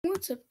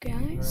What's up,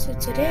 guys? So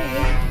today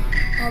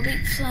I'll be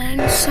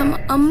playing some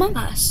Among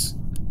Us.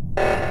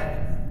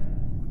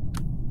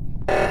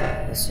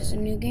 This is a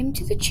new game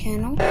to the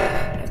channel.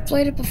 I've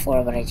played it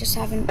before, but I just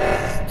haven't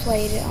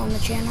played it on the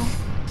channel.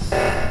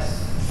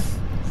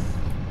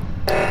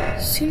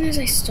 As soon as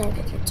I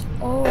started, it's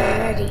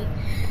already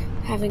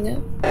having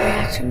a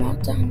reaction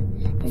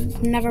meltdown.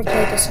 I've never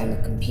played this on the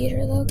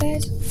computer though,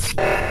 guys.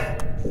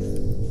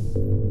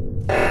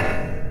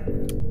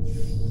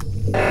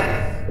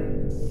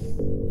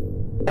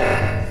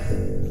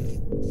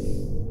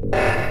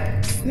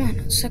 Come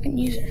on, second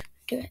user.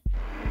 Do it.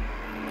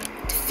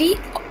 Defeat.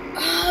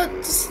 Oh,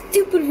 the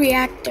stupid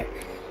reactor.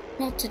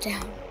 Melted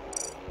down.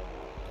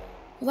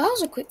 Well, that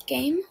was a quick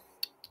game.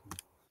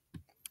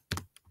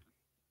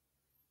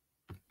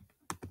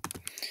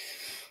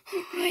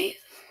 Alright,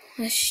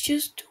 let's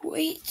just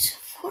wait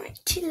for it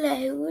to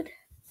load.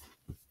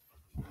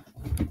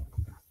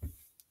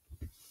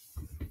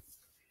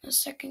 The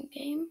second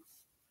game.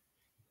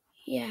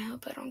 Yeah, I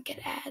hope I don't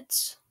get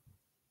ads.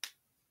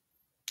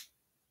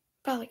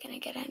 Probably gonna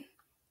get in.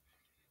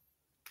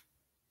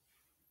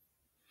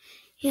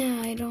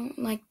 Yeah, I don't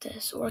like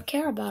this or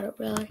care about it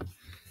really.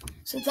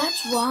 So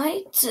that's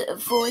why, to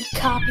avoid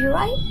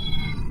copyright,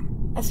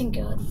 I think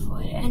I would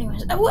avoid it.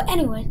 Anyways,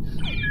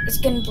 it's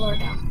getting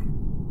blurred out.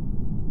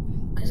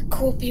 Because of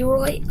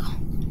copyright.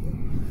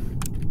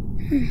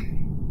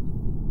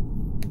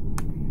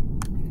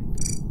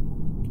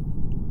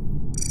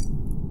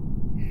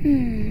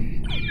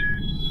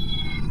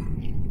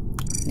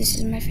 This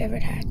is my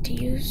favorite hat to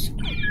use.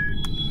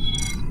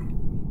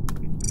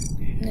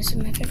 And this is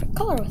my favorite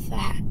color with the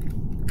hat.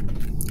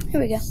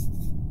 Here we go.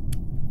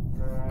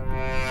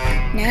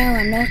 No,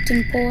 I'm not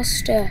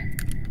imposter.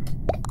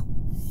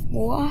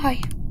 Why?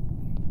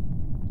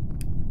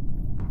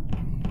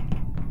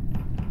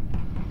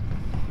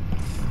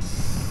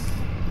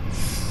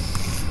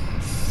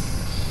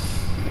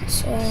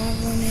 So I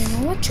have one in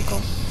electrical.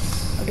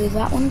 I'll do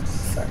that one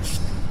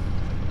first.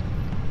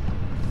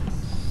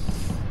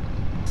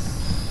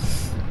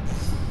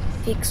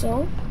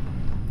 Pixel,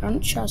 I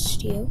don't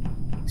trust you.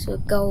 So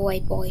go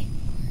away, boy.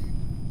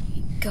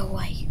 Go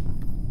away.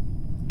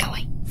 Go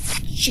away.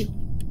 Shoot.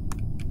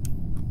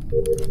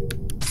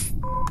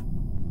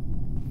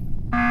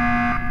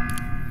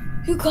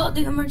 Who called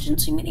the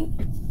emergency meeting?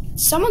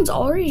 Someone's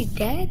already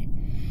dead?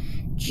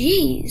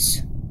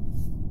 Jeez.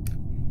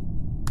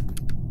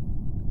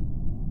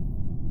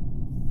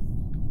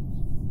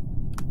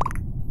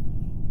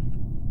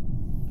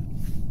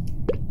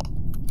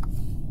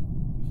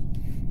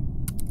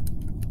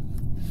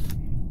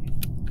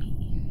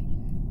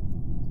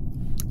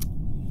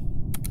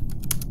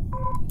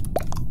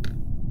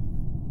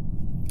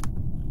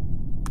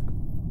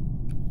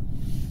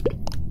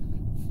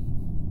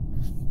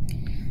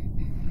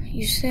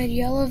 You said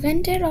yellow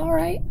vented,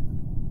 alright.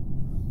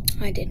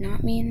 I did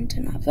not mean to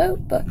not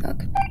vote, but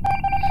okay.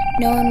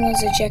 No one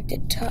was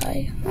ejected,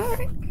 tie.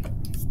 Alright.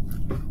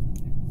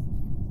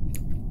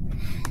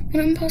 An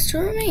imposter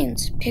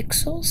remains.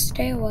 Pixel,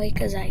 stay away,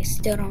 because I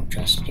still don't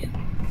trust you.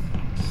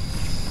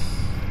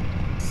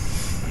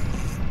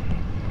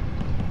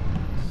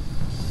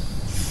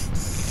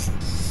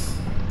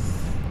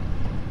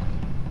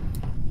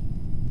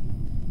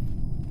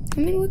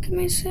 Let me look at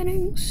my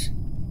settings.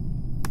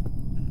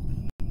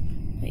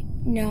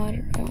 No,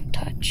 I don't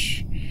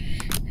touch.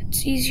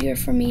 It's easier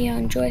for me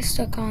on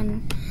joystick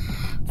on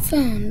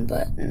phone,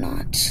 but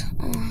not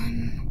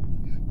on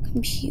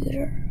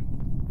computer.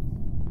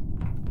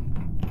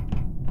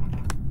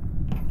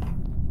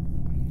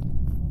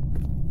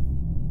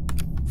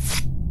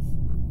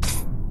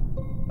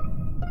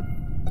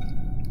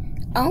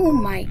 Oh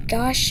my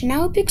gosh,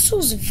 now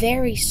Pixel's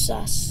very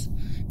sus.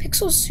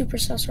 Pixel's super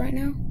sus right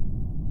now.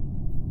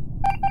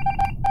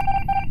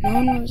 No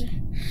one knows.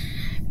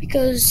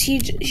 Because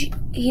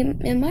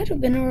it might have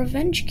been a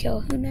revenge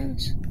kill, who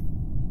knows?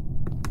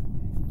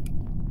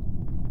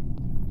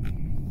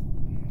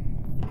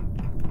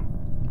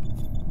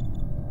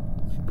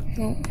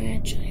 Well,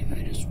 actually, I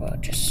might as well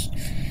just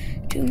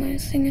do my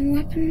thing in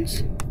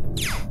weapons.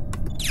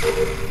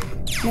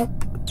 Nope,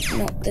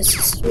 this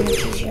is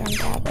much easier on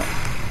tablet.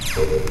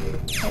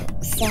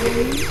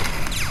 Fine.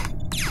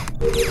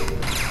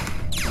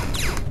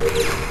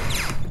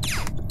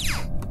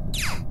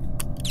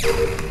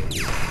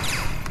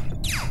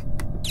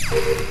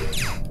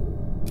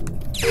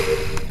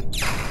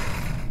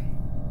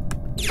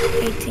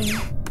 18,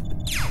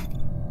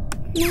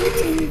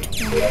 19,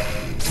 20.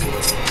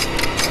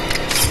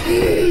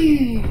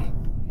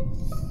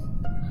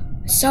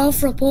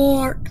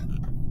 Self-report.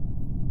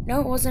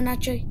 No, it wasn't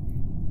actually.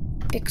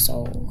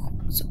 Pixel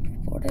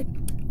self-reported.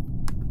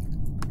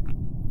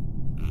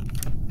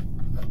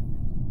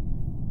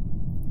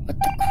 What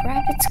the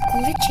crap? It's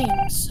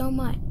glitching so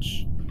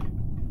much.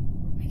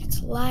 Like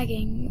it's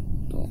lagging.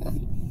 Well,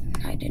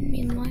 I didn't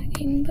mean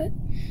lagging, but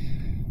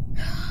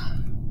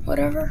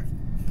whatever.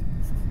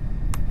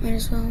 Might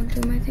as well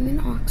do my thing in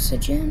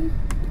oxygen.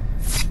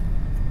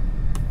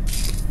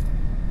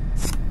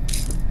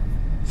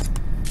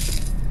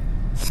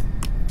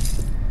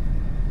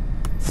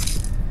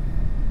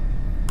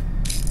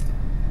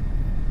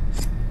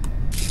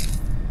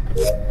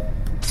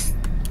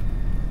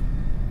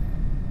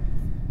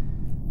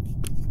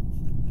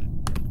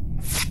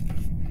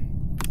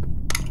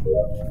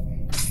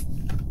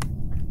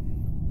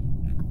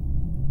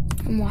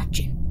 I'm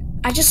watching.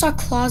 I just saw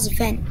Claus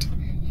vent.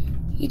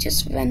 He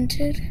just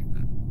vented.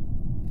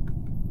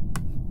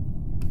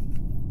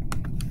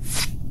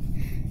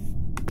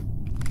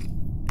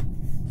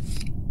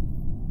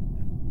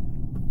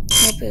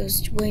 Hope it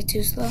was way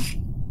too slow.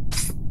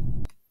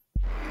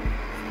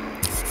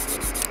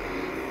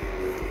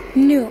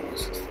 Knew it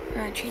was.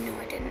 Actually, no,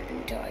 I didn't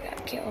until I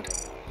got killed.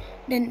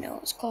 Didn't know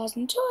it was Claus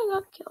until I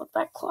got killed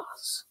by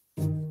Claus.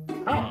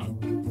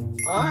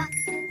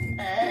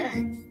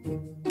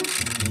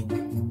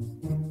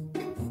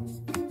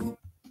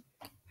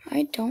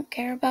 I don't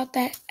care about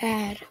that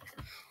ad.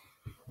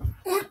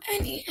 Or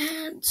any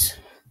ads.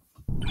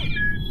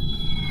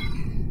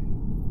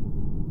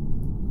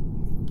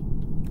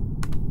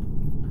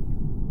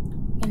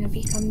 Gonna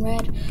become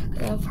red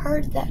because I've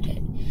heard that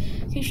it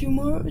gives you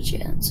more of a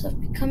chance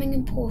of becoming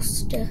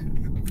imposter.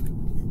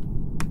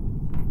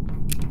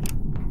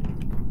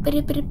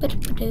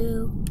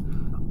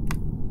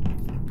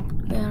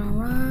 Gonna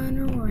run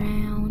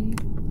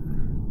around.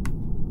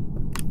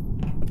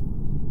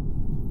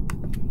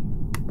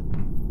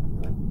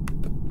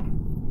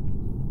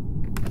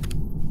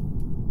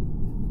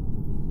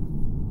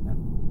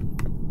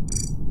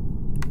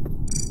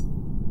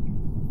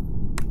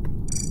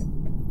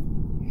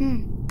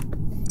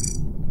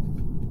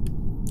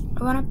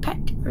 I want a pet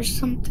or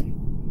something.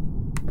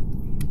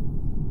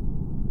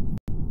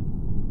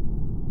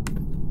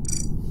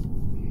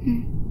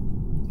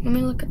 Let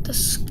me look at the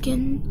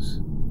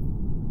skins.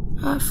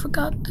 I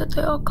forgot that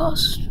they all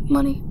cost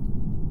money.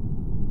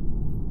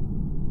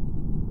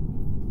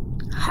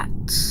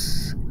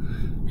 Hats.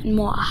 And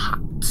more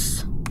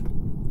hats.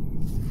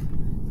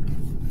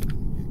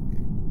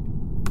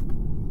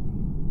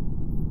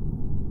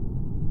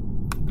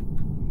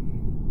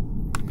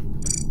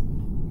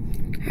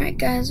 Alright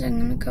guys, I'm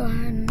gonna go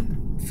ahead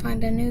and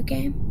find a new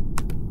game.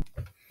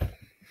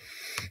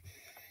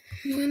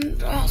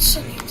 And I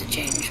also need to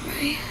change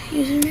my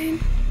username.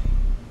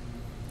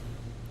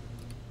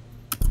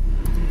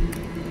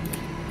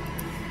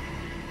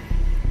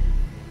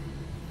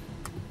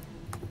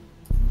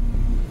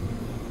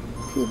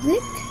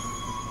 Public.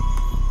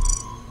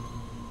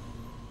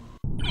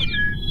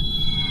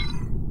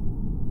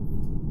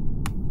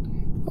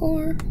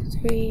 Four,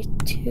 3,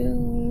 2,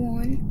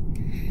 1.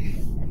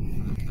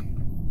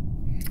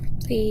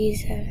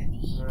 Please have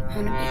me.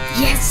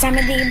 Yes, I'm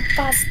the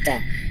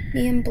imposter.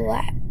 Me in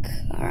black.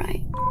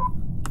 Alright.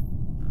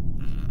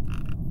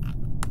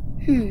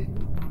 I'm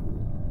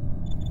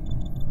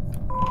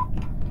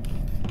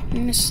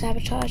gonna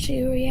sabotage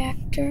the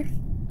reactor.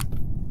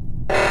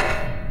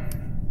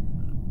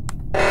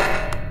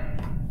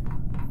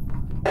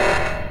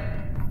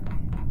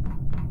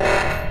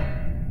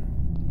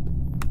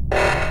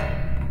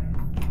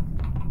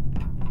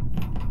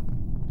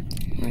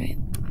 Alright.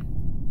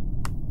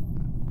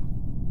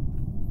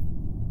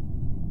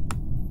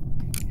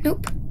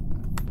 Nope.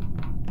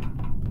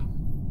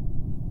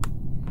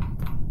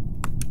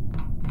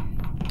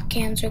 The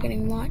cans are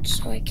getting watched,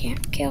 so I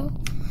can't kill.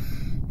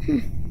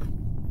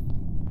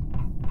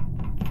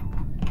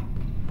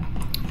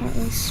 Or at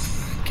least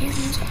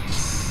cans are.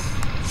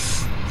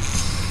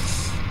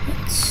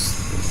 Let's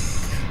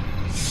look.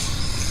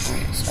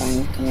 Alright, so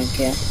I'm gonna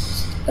get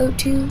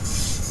O2.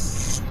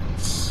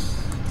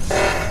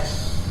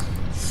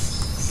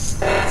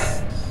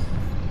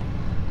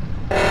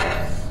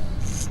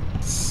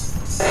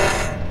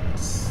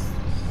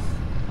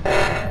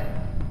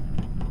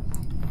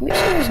 I wish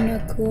there was no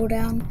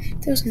cooldown.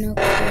 If there's no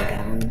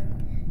cooldown,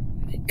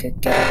 I could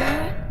get a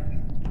lot.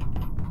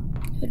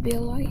 It would be a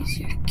lot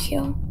easier to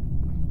kill.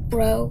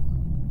 Bro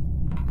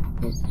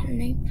is their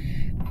name.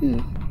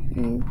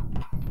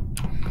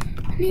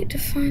 I need to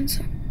find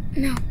some.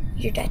 No,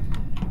 you're dead.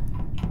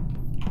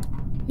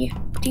 Yeah,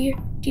 do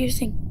your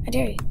thing. I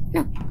dare you.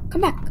 No,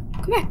 come back,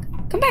 come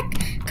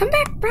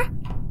back, bro.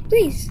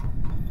 Please.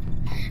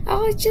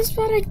 All I just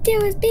want to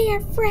do is be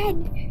your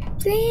friend.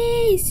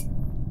 Please.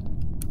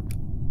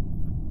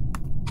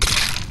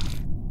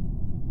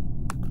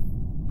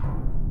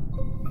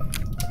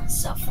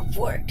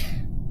 Self-report.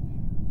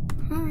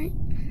 Alright.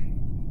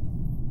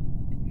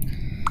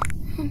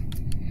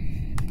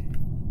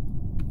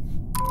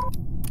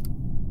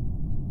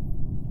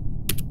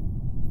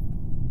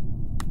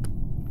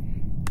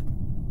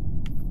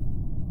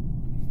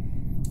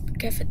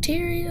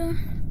 Cafeteria.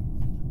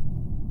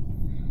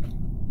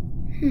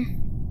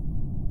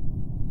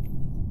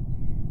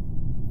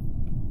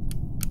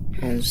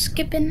 I'm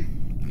skipping.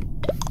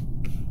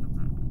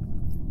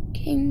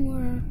 King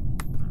or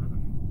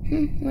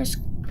where's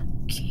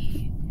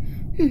King?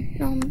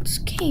 No, it's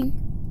King.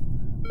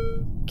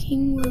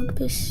 King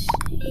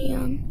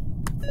Rubision.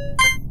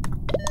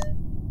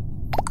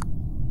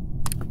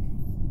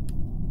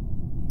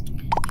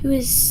 Who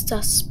is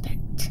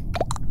suspect?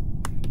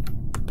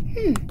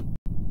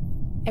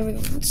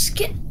 Everyone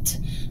skipped,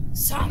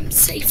 so I'm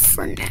safe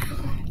for now.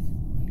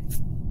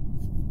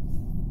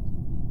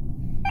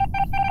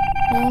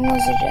 No one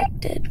was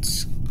ejected.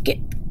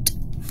 Skipped.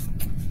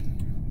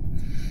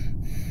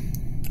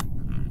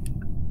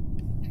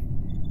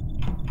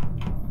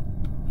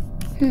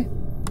 Alright.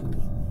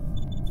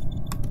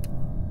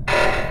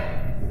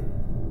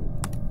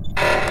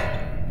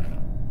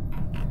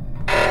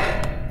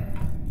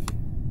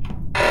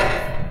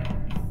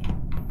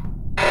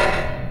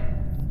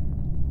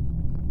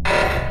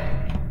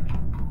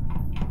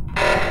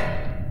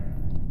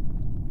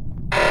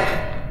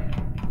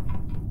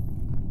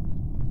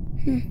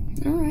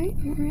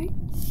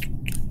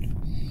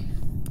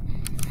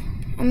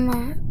 I'm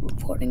not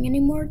reporting any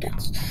more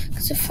deaths,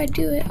 because if I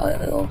do it,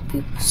 it'll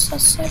be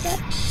sus, I bet.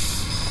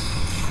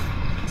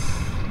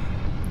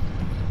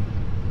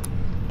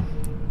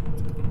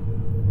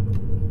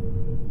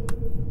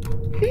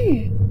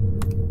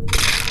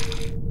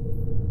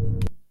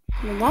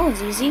 Well, that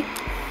was easy.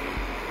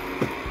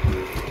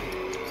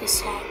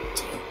 Just had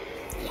to,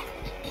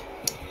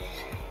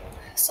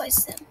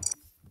 slice them.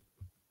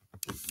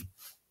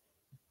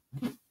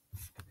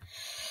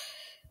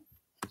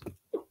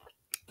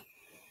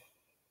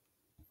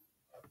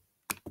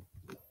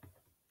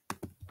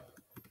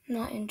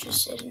 Not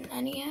interested in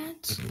any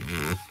ads.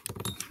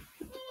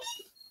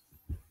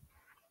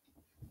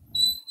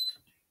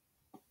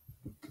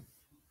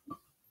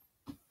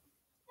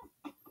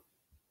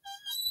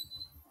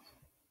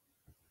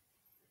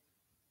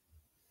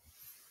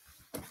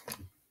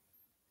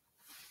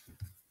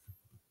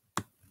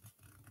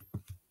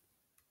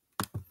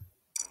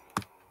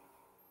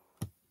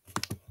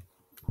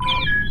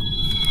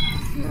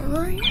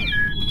 Alright.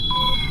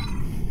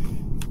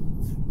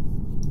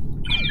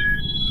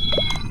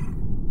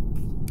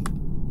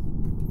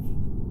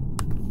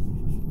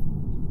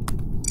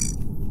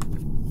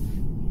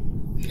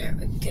 There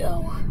we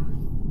go.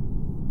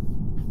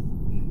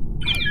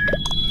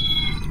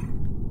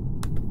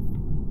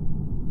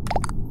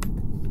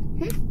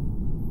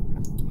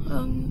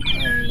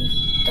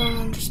 I don't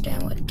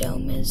understand what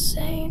Dome is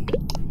saying.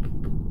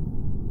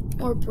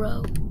 Or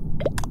bro.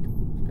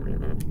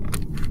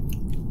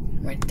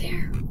 Right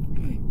there.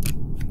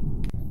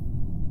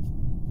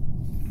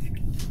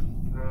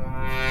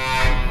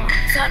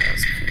 I thought it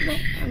was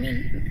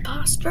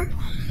imposter.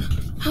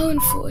 How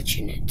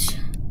unfortunate.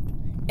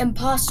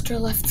 Imposter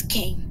left the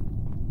game.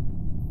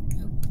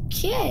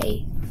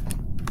 Okay.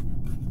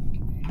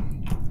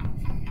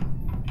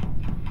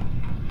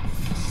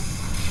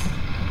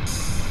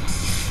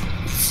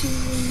 Let's see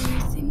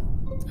anything.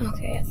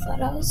 Okay, I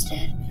thought I was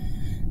dead.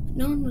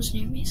 No one was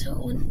near me, so it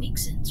wouldn't make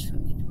sense for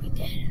me to be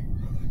dead.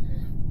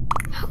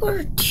 How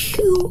are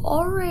two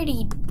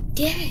already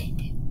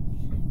dead?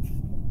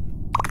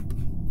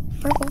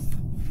 Purple.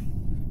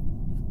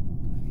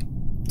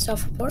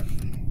 Self-report.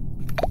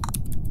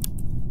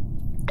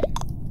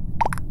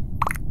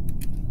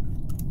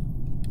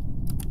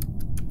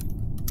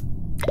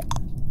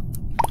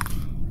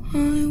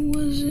 I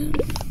wasn't.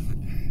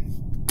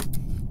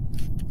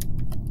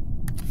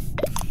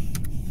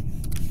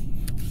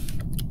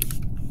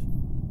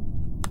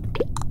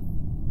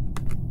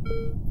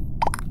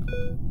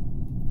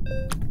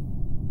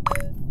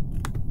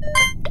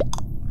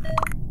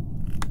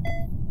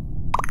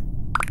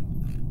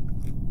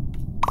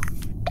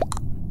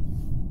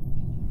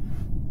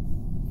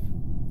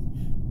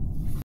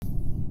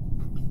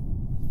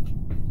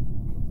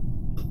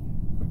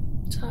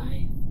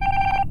 Sorry.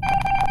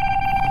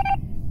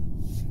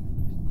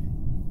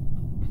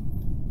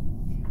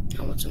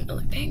 I wasn't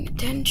really paying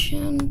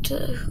attention to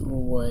who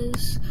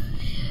was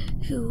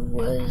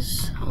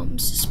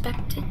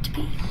suspected to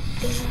be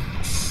the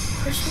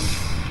person.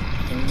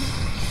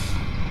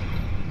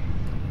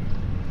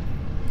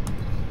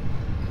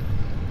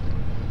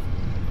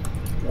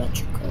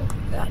 Electrical.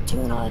 Got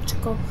two in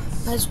electrical.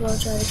 Might as well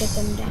try to get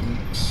them done.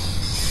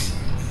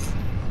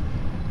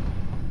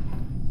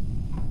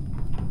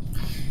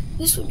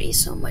 This would be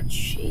so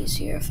much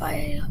easier if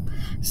I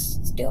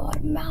still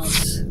had a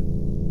mouse.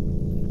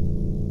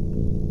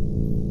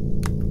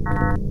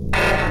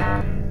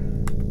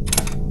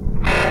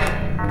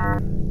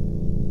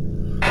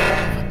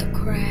 What the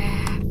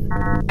crap?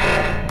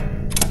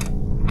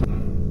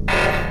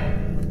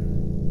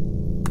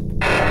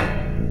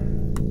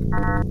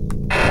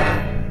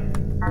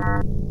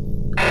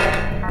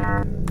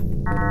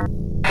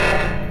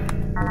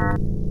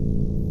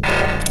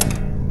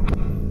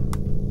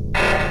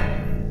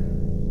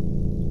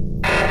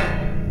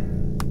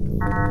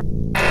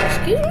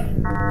 Excuse me?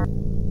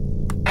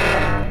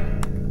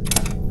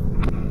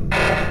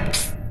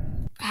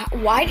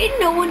 Why did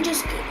no one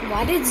just...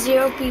 Why did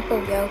 0 people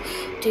go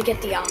to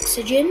get the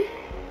oxygen?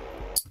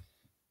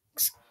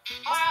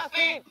 Hi,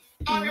 Athlete!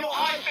 I'm your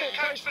iFit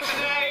coach for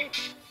today.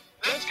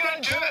 Let's go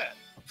and do it.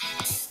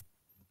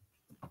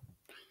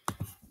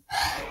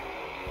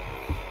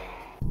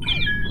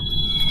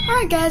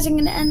 Alright guys, I'm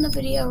going to end the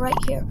video right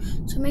here.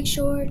 So make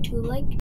sure to like,